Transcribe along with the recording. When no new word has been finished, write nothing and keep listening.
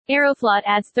Aeroflot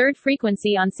adds third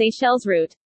frequency on Seychelles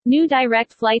route. New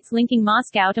direct flights linking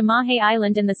Moscow to Mahé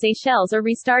Island in the Seychelles are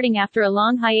restarting after a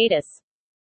long hiatus.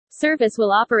 Service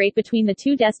will operate between the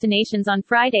two destinations on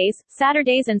Fridays,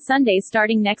 Saturdays and Sundays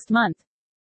starting next month.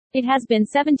 It has been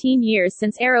 17 years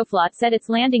since Aeroflot set its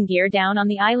landing gear down on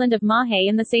the island of Mahé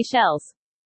in the Seychelles.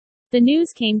 The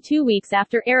news came 2 weeks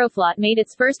after Aeroflot made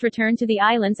its first return to the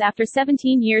islands after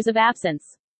 17 years of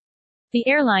absence. The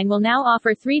airline will now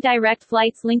offer 3 direct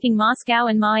flights linking Moscow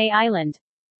and Mahé Island.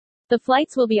 The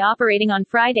flights will be operating on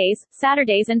Fridays,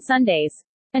 Saturdays and Sundays.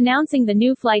 Announcing the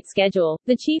new flight schedule,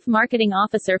 the chief marketing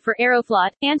officer for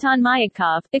Aeroflot, Anton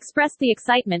Myagkov, expressed the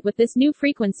excitement with this new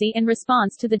frequency in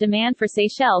response to the demand for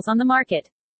Seychelles on the market.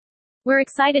 We're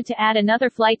excited to add another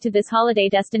flight to this holiday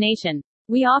destination.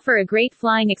 We offer a great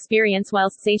flying experience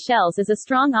whilst Seychelles is a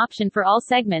strong option for all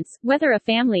segments, whether a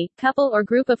family, couple or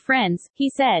group of friends, he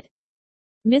said.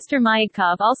 Mr.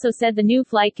 Myagkov also said the new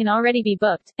flight can already be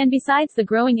booked, and besides the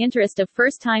growing interest of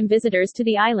first-time visitors to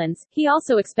the islands, he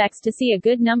also expects to see a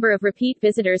good number of repeat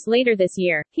visitors later this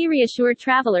year. He reassured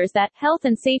travelers that health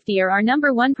and safety are our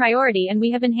number one priority and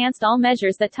we have enhanced all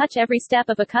measures that touch every step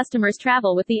of a customer's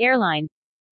travel with the airline.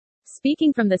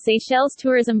 Speaking from the Seychelles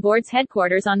Tourism Board's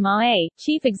headquarters on Mahé,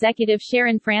 Chief Executive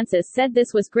Sharon Francis said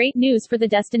this was great news for the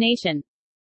destination.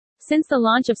 Since the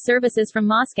launch of services from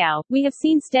Moscow, we have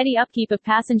seen steady upkeep of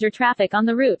passenger traffic on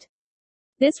the route.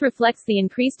 This reflects the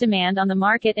increased demand on the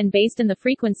market and based on the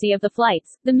frequency of the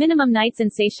flights. The minimum nights in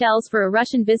Seychelles for a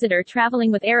Russian visitor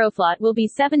traveling with Aeroflot will be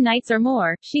 7 nights or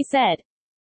more, she said.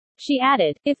 She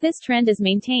added, if this trend is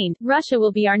maintained, Russia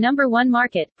will be our number one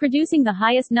market, producing the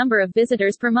highest number of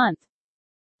visitors per month.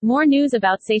 More news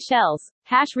about Seychelles.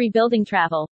 #rebuilding travel.